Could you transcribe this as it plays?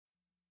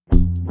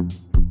Welcome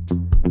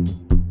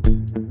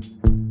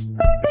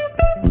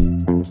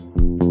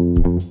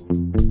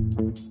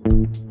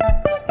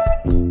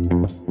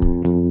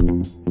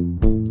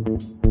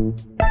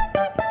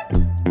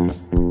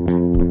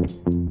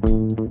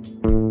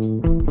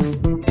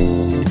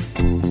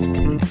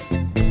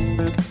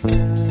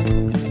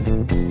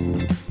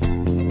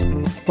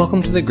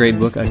to The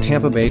Gradebook, a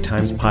Tampa Bay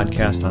Times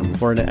podcast on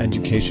Florida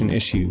education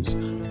issues.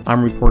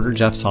 I'm reporter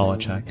Jeff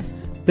Solochek.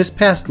 This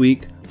past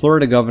week,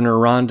 Florida Governor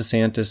Ron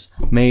DeSantis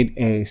made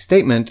a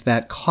statement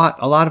that caught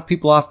a lot of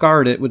people off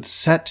guard. It would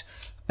set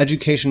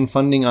education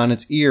funding on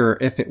its ear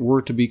if it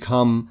were to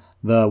become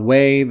the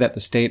way that the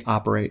state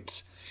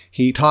operates.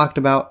 He talked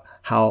about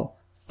how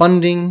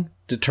funding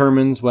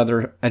determines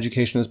whether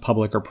education is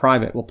public or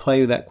private. We'll play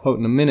you that quote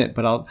in a minute,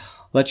 but I'll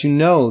let you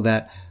know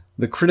that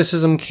the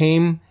criticism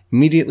came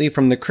immediately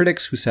from the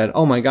critics who said,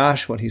 oh my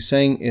gosh, what he's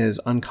saying is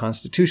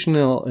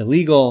unconstitutional,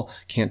 illegal,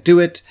 can't do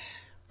it.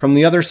 From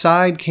the other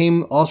side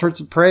came all sorts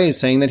of praise,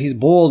 saying that he's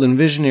bold and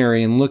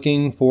visionary and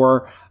looking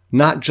for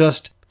not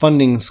just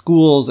funding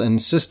schools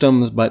and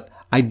systems, but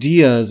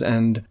ideas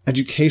and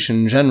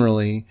education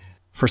generally.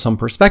 For some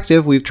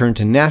perspective, we've turned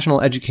to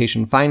national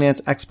education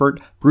finance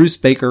expert Bruce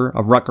Baker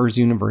of Rutgers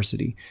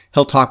University.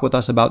 He'll talk with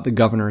us about the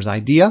governor's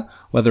idea,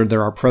 whether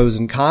there are pros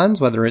and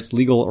cons, whether it's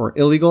legal or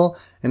illegal,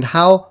 and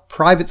how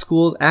private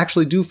schools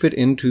actually do fit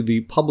into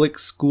the public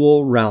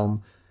school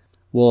realm.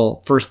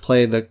 We'll first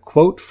play the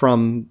quote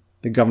from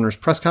the governor's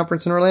press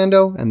conference in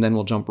Orlando, and then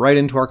we'll jump right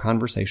into our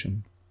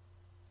conversation.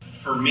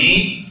 For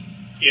me,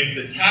 if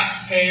the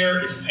taxpayer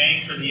is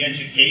paying for the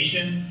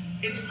education,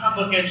 it's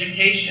public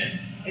education.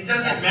 It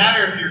doesn't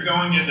matter if you're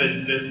going to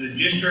the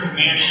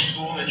district-managed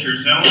school that you're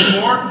zoned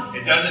for.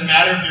 It doesn't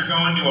matter if you're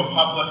going to a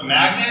public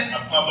magnet,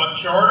 a public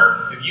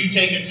charter, if you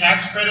take a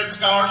tax credit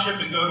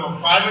scholarship and go to a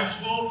private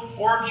school,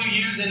 or if you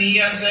use an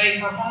ESA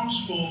for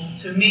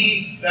homeschool. To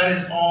me, that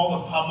is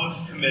all the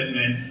public's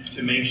commitment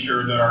to make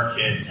sure that our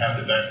kids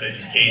have the best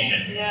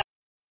education. Yeah.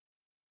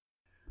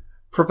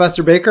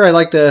 Professor Baker, I'd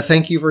like to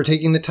thank you for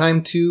taking the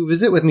time to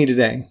visit with me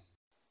today.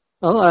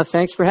 Well,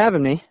 thanks for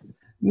having me.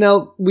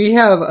 Now, we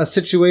have a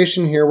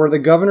situation here where the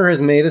governor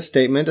has made a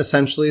statement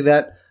essentially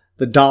that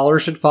the dollar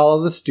should follow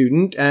the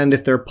student, and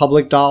if they're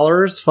public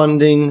dollars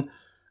funding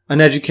an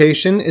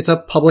education, it's a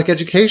public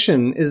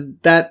education. Is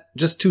that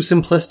just too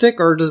simplistic,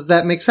 or does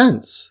that make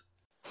sense?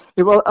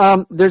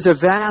 Well, there's a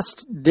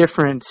vast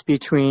difference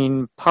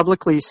between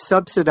publicly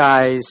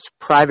subsidized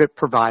private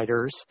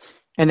providers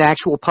and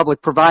actual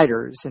public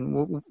providers.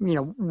 And,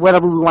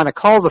 whatever we want to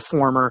call the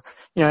former,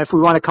 if we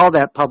want to call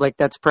that public,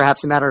 that's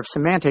perhaps a matter of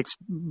semantics.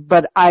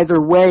 But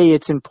either way,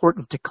 it's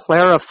important to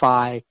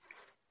clarify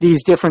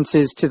these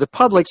differences to the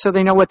public so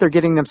they know what they're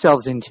getting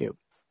themselves into.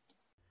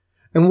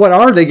 And what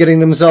are they getting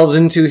themselves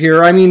into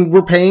here? I mean,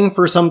 we're paying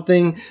for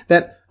something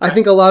that I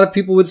think a lot of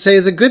people would say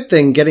is a good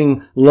thing,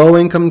 getting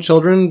low-income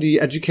children the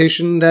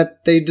education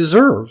that they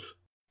deserve.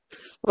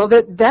 Well,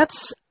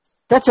 that's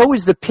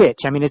always the pitch.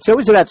 I mean, it's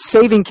always about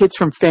saving kids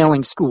from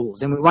failing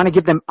schools, and we want to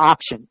give them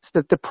options.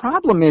 The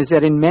problem is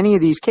that in many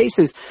of these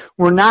cases,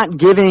 we're not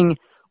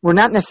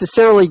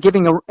necessarily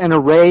giving an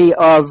array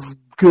of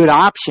good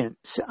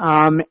options,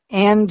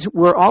 and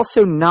we're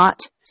also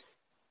not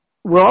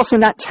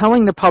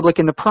telling the public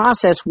in the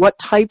process what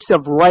types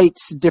of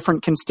rights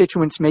different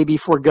constituents may be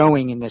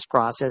foregoing in this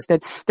process.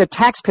 That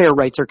taxpayer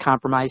rights are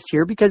compromised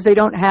here because they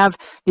don't have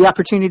the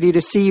opportunity to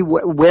see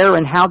where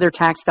and how their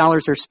tax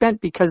dollars are spent,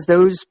 because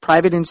those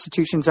private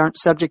institutions aren't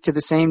subject to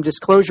the same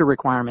disclosure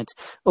requirements,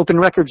 open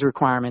records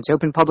requirements,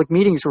 open public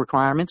meetings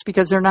requirements,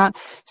 because they're not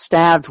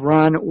staffed,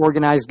 run,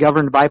 organized,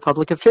 governed by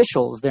public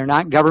officials. They're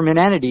not government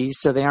entities,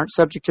 so they aren't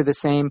subject to the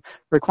same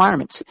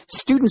requirements.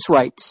 Students'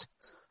 rights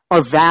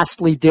are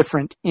vastly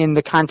different in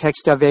the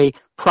context of a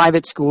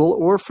private school,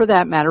 or for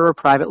that matter, a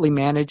privately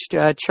managed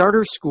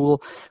charter school,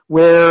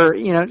 where,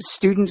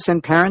 students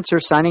and parents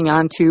are signing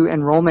on to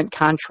enrollment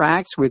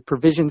contracts with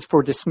provisions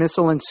for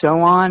dismissal and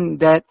so on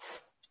that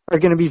are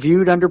going to be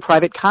viewed under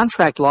private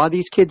contract law.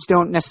 These kids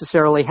don't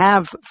necessarily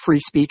have free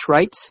speech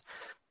rights.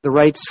 The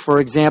rights,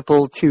 for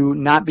example, to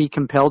not be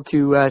compelled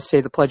to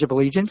say the Pledge of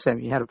Allegiance. I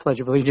mean, you had a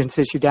Pledge of Allegiance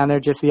issue down there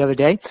just the other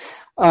day.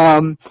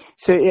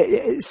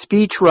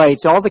 Speech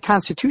rights, all the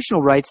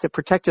constitutional rights that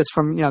protect us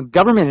from,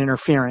 government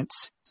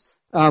interference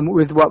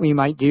with what we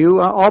might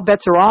do. All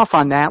bets are off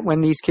on that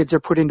when these kids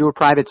are put into a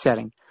private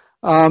setting.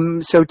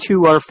 So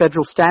too are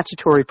federal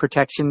statutory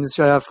protections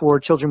for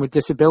children with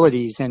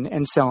disabilities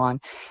and so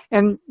on.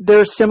 And there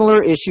are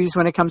similar issues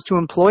when it comes to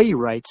employee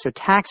rights. So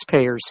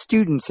taxpayers,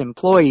 students,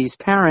 employees,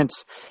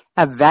 parents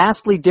have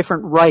vastly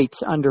different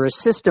rights under a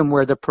system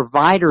where the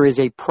provider is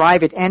a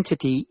private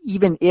entity,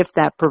 even if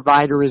that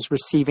provider is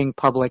receiving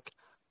public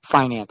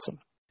financing.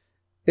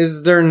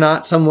 Is there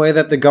not some way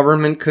that the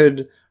government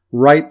could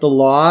write the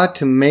law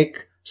to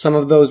make some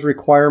of those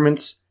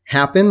requirements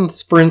happen?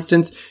 For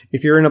instance,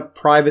 if you're in a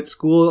private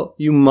school,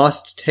 you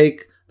must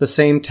take the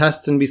same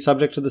tests and be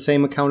subject to the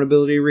same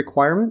accountability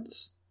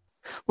requirements?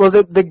 Well,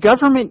 the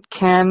government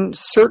can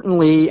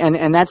certainly,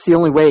 and that's the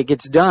only way it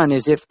gets done,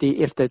 is if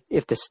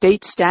the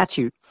state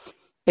statute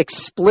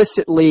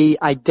explicitly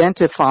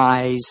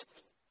identifies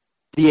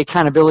the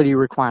accountability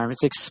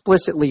requirements,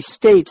 explicitly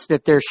states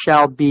that there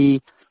shall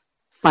be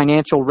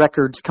financial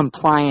records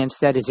compliance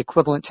that is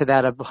equivalent to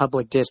that of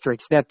public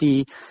districts, that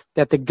the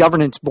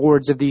governance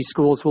boards of these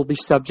schools will be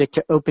subject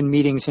to open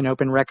meetings and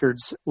open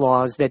records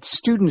laws, that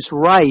students'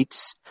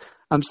 rights,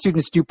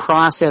 students' due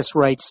process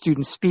rights,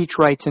 student speech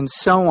rights, and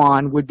so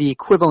on would be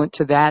equivalent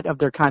to that of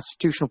their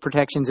constitutional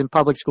protections in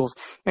public schools.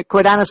 And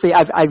quite honestly,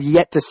 I've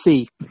yet to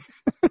see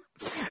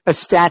a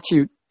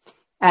statute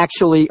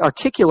actually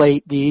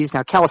articulate these.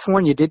 Now,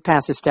 California did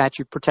pass a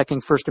statute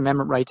protecting First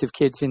Amendment rights of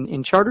kids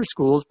in charter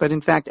schools, but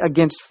in fact,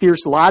 against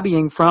fierce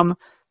lobbying from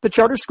the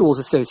Charter Schools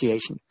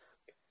Association.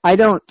 I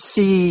don't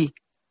see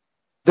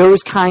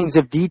those kinds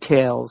of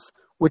details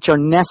which are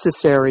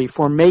necessary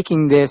for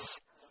making this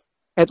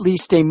at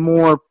least a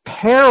more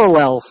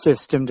parallel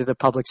system to the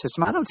public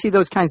system. I don't see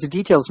those kinds of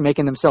details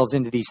making themselves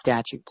into these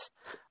statutes.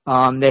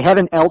 They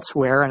haven't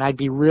elsewhere, and I'd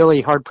be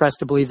really hard-pressed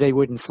to believe they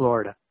would in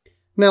Florida.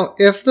 Now,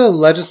 if the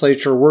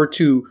legislature were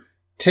to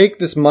take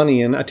this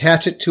money and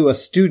attach it to a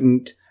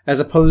student as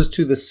opposed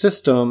to the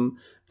system,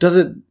 does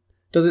it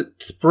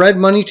spread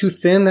money too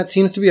thin? That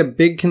seems to be a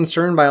big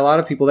concern by a lot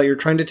of people, that you're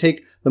trying to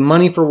take the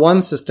money for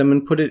one system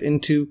and put it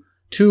into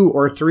 2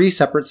 or 3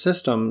 separate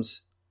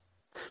systems.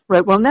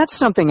 Right. Well, and that's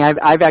something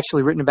I've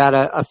actually written about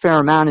a fair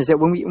amount, is that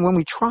when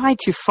we try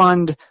to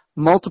fund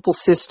multiple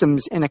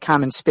systems in a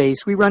common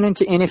space, we run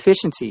into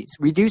inefficiencies.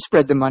 We do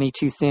spread the money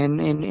too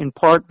thin, in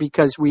part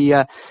because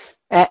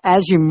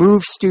as you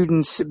move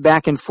students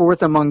back and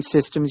forth among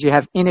systems, you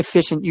have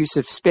inefficient use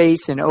of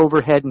space and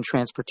overhead and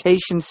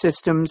transportation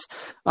systems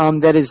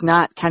that is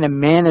not kind of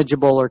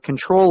manageable or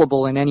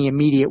controllable in any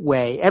immediate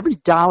way. Every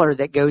dollar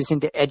that goes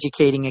into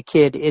educating a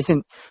kid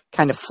isn't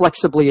kind of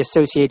flexibly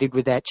associated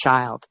with that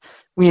child.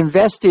 When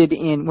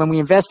we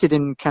invested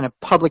in kind of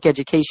public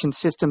education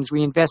systems,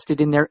 we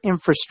invested in their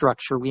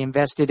infrastructure. We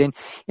invested in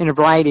a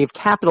variety of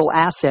capital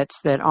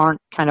assets that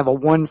aren't kind of a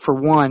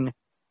one-for-one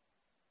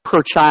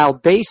per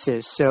child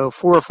basis. So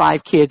 4 or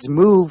 5 kids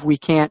move, we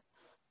can't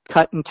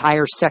cut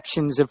entire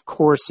sections of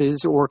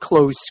courses or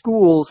close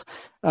schools.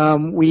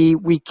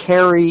 We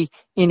carry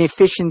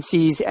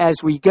inefficiencies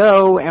as we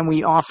go, and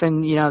we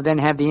often, then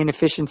have the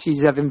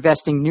inefficiencies of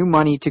investing new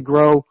money to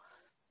grow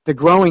the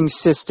growing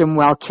system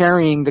while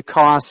carrying the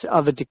costs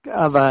of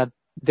a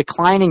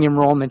declining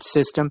enrollment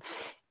system.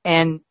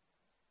 And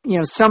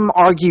some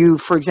argue,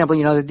 for example,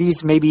 that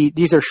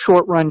these are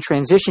short-run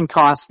transition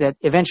costs that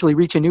eventually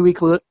reach a new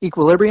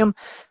equilibrium.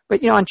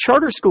 But, on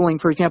charter schooling,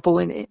 for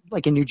example,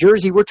 like in New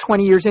Jersey, we're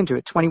 20 years into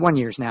it, 21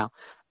 years now.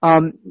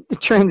 The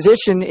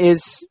transition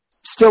is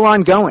still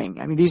ongoing.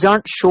 I mean, these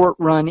aren't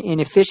short-run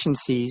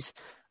inefficiencies,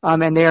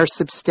 and they are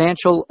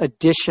substantial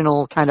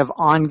additional kind of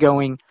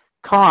ongoing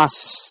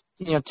costs,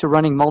 to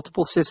running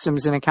multiple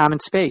systems in a common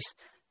space.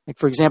 Like,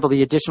 for example,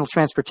 the additional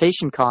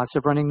transportation costs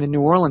of running the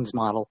New Orleans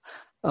model,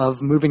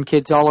 of moving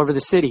kids all over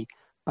the city.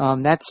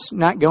 That's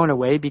not going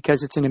away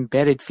because it's an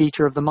embedded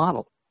feature of the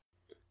model.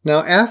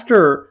 Now,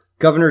 after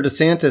Governor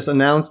DeSantis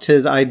announced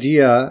his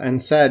idea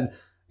and said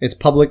it's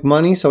public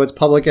money, so it's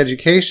public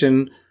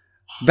education,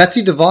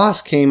 Betsy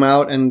DeVos came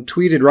out and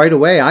tweeted right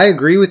away, "I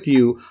agree with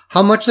you."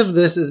 How much of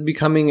this is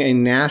becoming a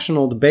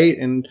national debate,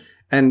 and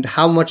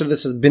how much of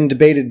this has been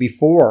debated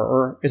before,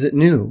 or is it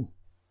new?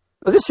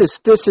 Well, this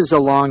is a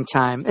long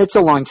time. It's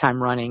a long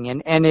time running,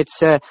 and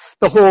it's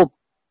the whole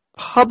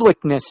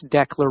publicness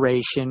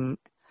declaration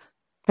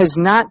has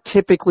not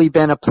typically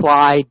been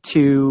applied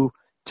to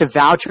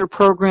voucher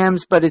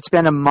programs, but it's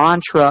been a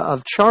mantra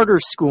of charter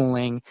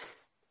schooling,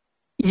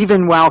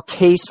 even while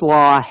case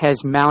law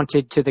has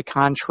mounted to the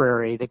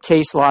contrary. The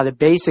case law that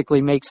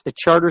basically makes the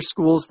charter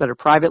schools that are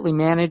privately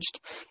managed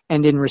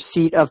and in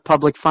receipt of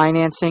public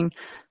financing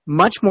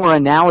much more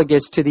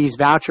analogous to these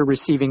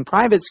voucher-receiving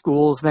private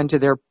schools than to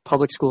their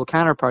public school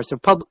counterparts. So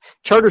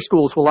charter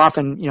schools will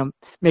often,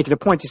 make it a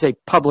point to say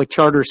public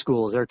charter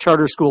schools, or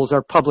charter schools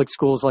are public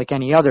schools like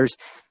any others.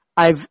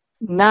 It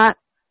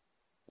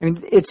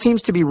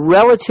seems to be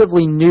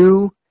relatively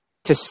new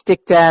to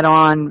stick that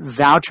on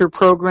voucher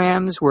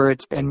programs where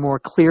it's been more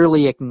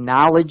clearly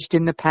acknowledged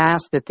in the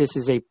past that this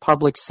is a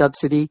public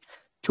subsidy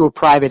to a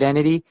private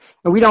entity.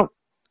 And we don't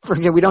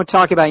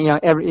talk about,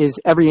 is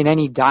every and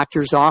any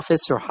doctor's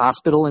office or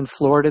hospital in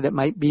Florida that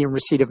might be in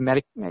receipt of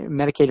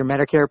Medicaid or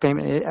Medicare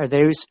payment, are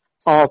those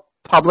all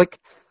public?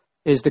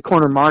 Is the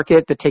corner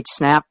market that takes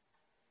SNAP,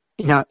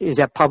 is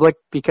that public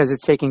because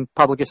it's taking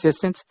public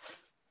assistance?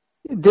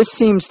 This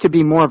seems to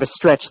be more of a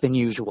stretch than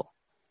usual.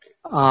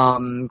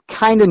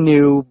 Kind of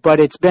new, but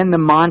it's been the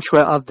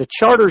mantra of the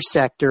charter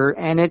sector,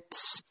 and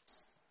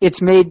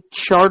it's made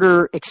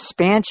charter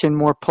expansion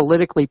more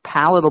politically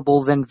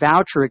palatable than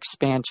voucher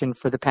expansion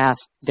for the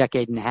past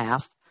decade and a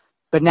half.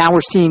 But now we're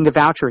seeing the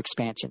voucher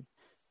expansion.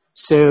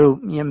 So,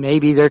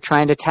 maybe they're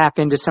trying to tap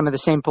into some of the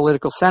same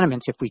political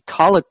sentiments. If we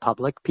call it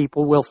public,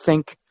 people will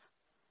think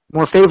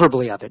more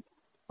favorably of it.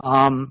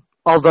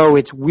 Although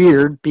it's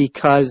weird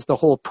because the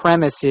whole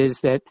premise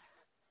is that,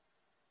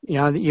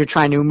 you're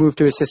trying to move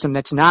to a system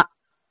that's not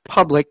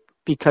public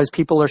because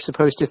people are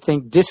supposed to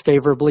think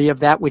disfavorably of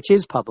that which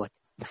is public.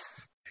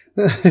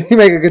 You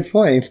make a good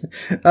point.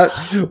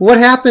 What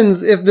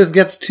happens if this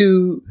gets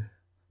to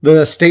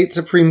the state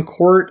Supreme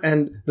Court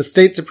and the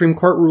state Supreme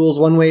Court rules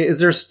one way? Is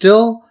there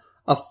still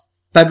a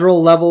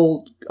federal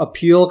level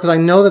appeal? Because I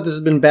know that this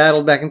has been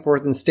battled back and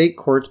forth in state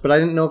courts, but I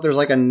didn't know if there's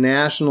like a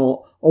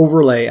national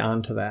overlay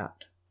onto that.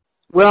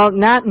 Well,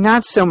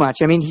 not so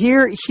much. I mean,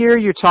 here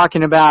you're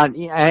talking about,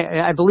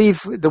 I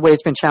believe the way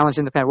it's been challenged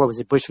in the past, what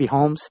was it, Bush v.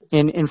 Holmes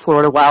in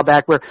Florida a while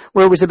back, where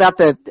it was about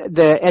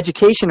the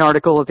education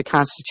article of the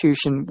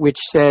Constitution, which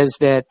says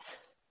that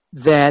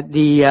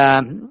the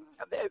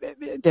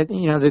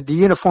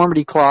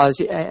uniformity clause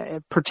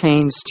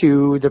pertains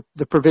to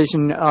the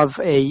provision of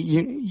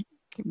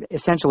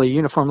essentially a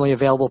uniformly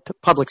available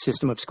public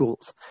system of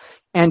schools.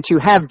 And to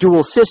have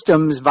dual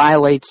systems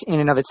violates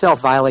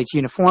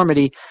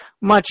uniformity,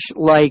 much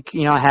like,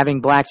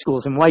 having black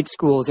schools and white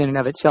schools in and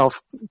of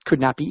itself could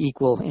not be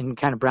equal in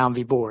kind of Brown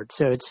v. Board.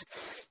 So it's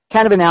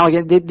kind of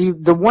analogous.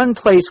 The one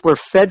place where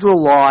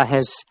federal law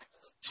has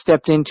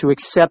stepped in to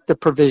accept the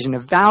provision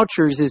of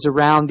vouchers is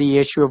around the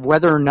issue of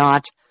whether or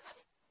not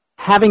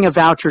having a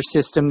voucher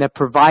system that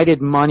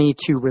provided money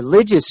to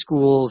religious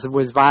schools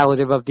was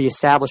violative of the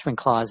Establishment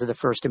Clause of the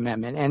First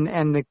Amendment.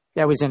 And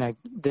that was in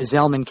the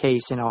Zellman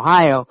case in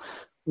Ohio,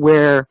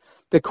 where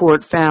the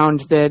court found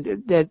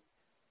that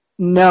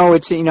no,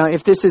 it's,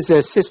 if this is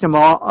a system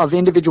of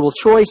individual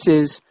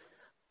choices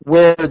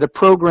where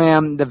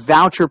the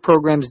voucher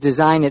program's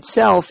design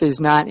itself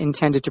is not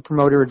intended to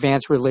promote or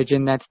advance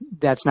religion,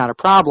 that's not a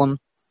problem.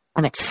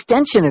 An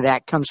extension of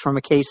that comes from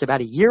a case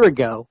about a year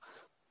ago,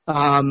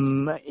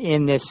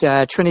 in this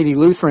Trinity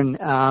Lutheran.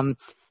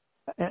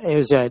 It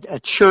was a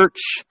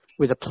church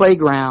with a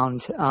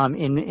playground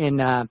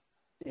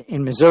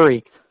in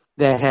Missouri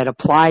that had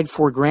applied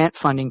for grant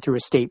funding through a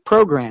state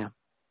program,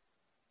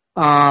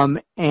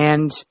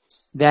 and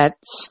that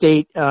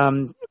state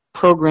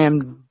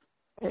program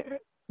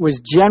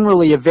was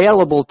generally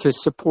available to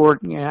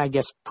support, I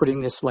guess,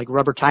 putting this like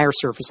rubber tire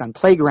surface on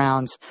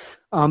playgrounds,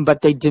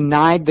 but they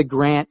denied the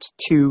grant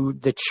to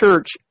the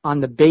church on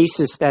the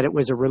basis that it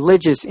was a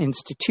religious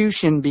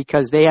institution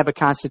because they have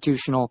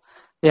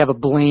a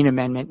Blaine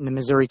Amendment in the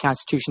Missouri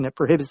Constitution that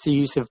prohibits the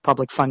use of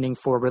public funding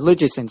for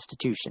religious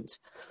institutions.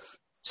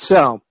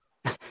 So,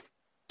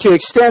 to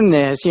extend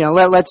this,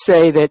 let's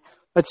say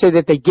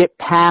that they get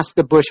past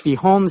the Bush v.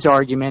 Holmes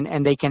argument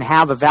and they can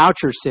have a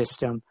voucher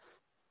system,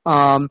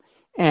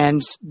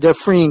 and they're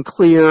free and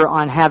clear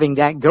on having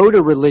that go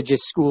to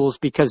religious schools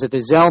because of the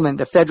Zellman,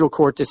 the federal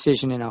court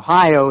decision in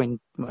Ohio in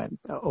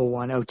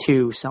 01,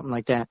 02, something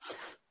like that.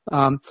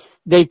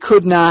 They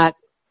could not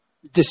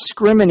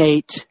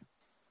discriminate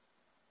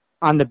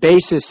on the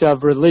basis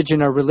of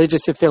religion or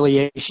religious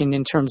affiliation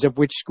in terms of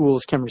which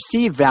schools can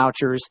receive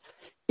vouchers,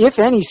 if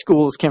any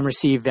schools can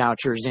receive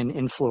vouchers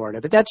in Florida.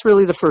 But that's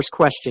really the first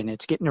question.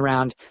 It's getting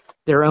around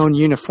their own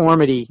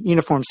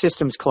uniform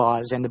systems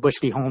clause and the Bush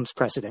v. Holmes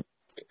precedent.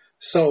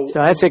 So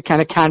that's a kind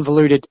of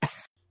convoluted.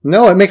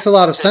 No, it makes a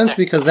lot of sense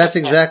because that's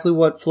exactly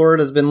what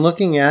Florida's been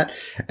looking at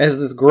as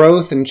this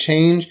growth and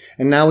change.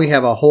 And now we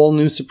have a whole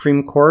new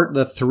Supreme Court.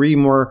 The 3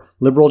 more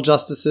liberal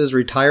justices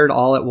retired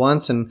all at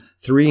once, and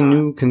 3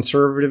 new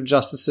conservative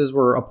justices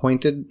were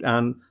appointed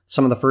on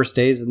some of the first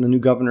days of the new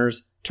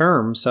governor's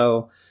term.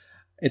 So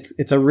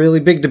it's a really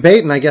big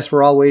debate, and I guess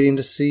we're all waiting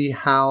to see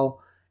how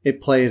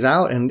it plays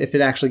out and if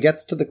it actually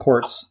gets to the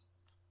courts.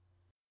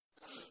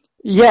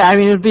 Yeah, I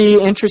mean, it'd be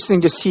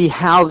interesting to see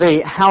how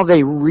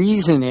they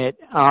reason it,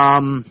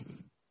 and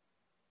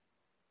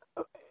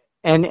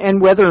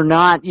whether or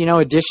not,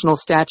 additional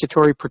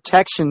statutory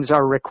protections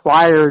are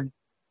required.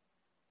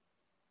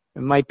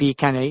 It might be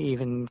kind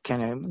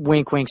of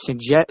wink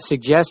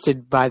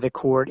suggested by the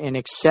court in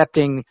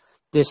accepting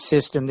this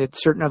system that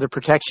certain other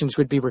protections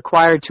would be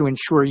required to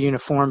ensure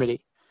uniformity.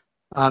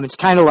 It's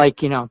kind of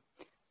like,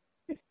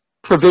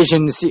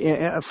 provisions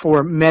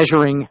for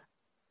measuring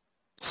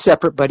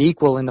separate but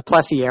equal in the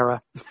Plessy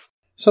era.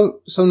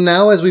 So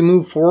now as we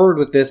move forward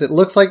with this, it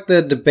looks like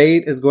the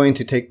debate is going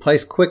to take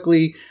place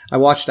quickly. I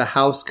watched a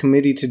House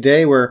committee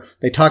today where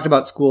they talked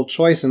about school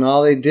choice, and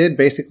all they did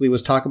basically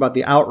was talk about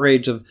the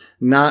outrage of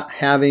not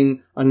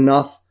having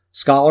enough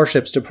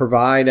scholarships to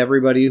provide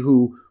everybody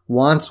who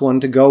wants one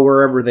to go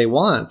wherever they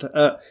want.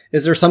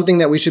 Is there something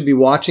that we should be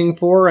watching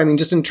for? I mean,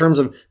 just in terms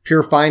of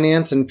pure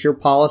finance and pure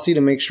policy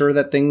to make sure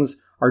that things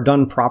are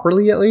done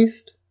properly at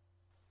least?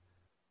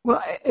 Well,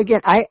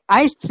 again,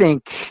 I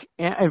think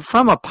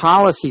from a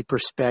policy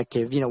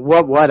perspective,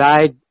 what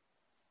I'd,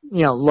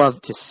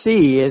 love to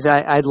see is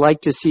I'd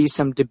like to see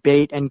some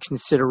debate and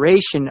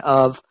consideration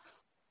of,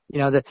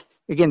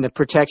 the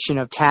protection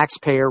of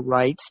taxpayer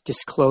rights,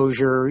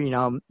 disclosure,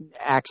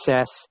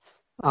 access,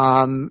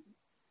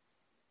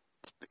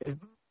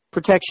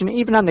 protection,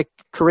 even on the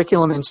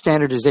curriculum and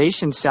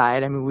standardization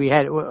side. I mean, we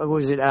had,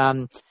 was it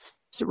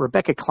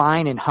Rebecca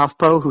Klein in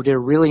HuffPo, who did a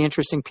really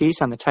interesting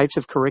piece on the types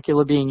of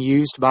curricula being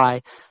used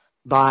by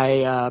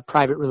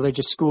private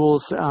religious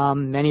schools,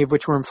 many of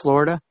which were in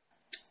Florida.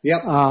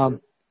 Yep.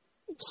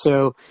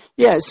 So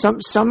yeah, some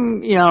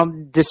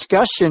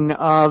discussion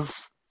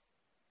of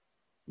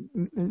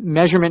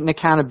measurement and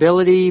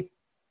accountability,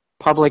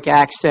 public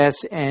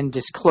access and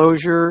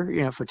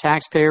disclosure, for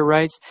taxpayer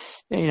rights,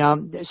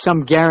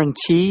 some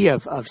guarantee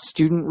of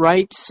student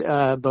rights,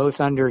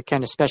 both under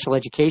kind of special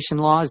education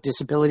laws,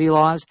 disability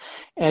laws,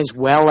 as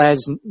well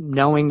as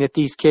knowing that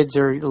these kids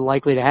are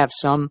likely to have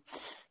some,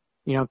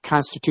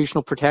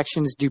 constitutional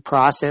protections, due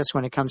process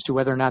when it comes to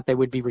whether or not they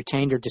would be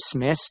retained or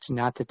dismissed,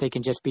 not that they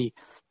can just be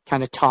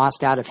kind of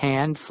tossed out of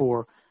hand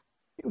for,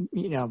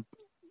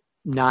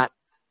 not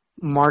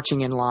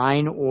marching in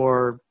line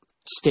or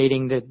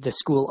stating the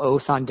school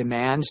oath on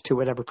demand to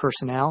whatever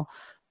personnel,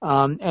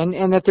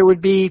 and that there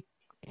would be,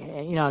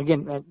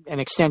 again, an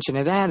extension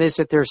of that is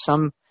that there's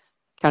some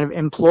kind of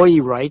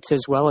employee rights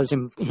as well as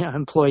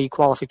employee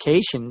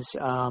qualifications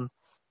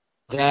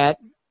that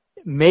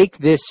make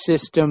this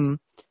system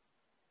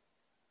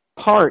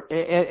part,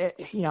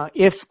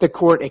 if the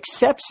court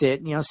accepts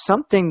it,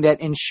 something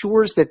that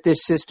ensures that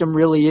this system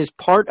really is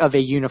part of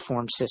a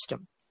uniform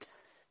system.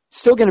 It's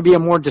still going to be a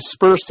more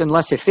dispersed and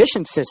less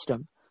efficient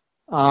system.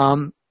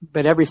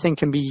 But everything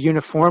can be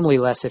uniformly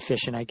less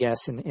efficient, I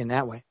guess, in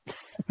that way.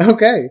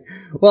 Okay.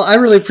 Well, I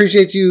really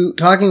appreciate you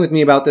talking with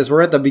me about this.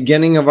 We're at the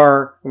beginning of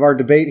our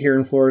debate here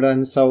in Florida,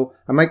 and so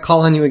I might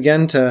call on you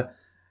again to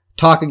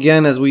talk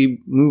again as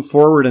we move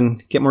forward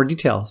and get more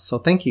details. So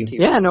thank you.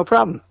 Yeah, no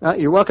problem.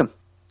 You're welcome.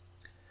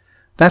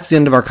 That's the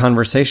end of our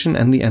conversation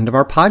and the end of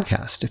our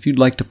podcast. If you'd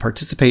like to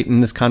participate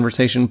in this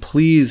conversation,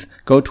 please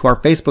go to our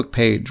Facebook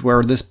page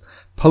where this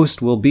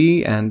post will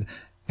be and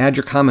add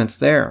your comments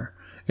there.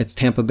 It's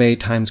Tampa Bay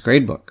Times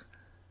Gradebook.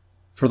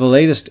 For the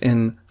latest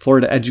in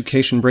Florida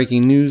education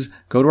breaking news,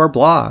 go to our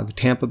blog,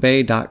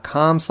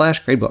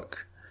 tampabay.com/gradebook.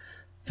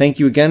 Thank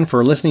you again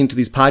for listening to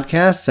these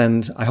podcasts,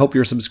 and I hope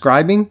you're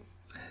subscribing.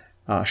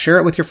 Share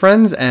it with your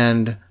friends,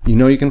 and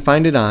you can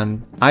find it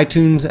on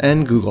iTunes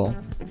and Google.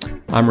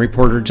 I'm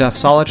reporter Jeff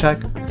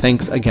Solochek.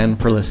 Thanks again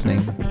for listening.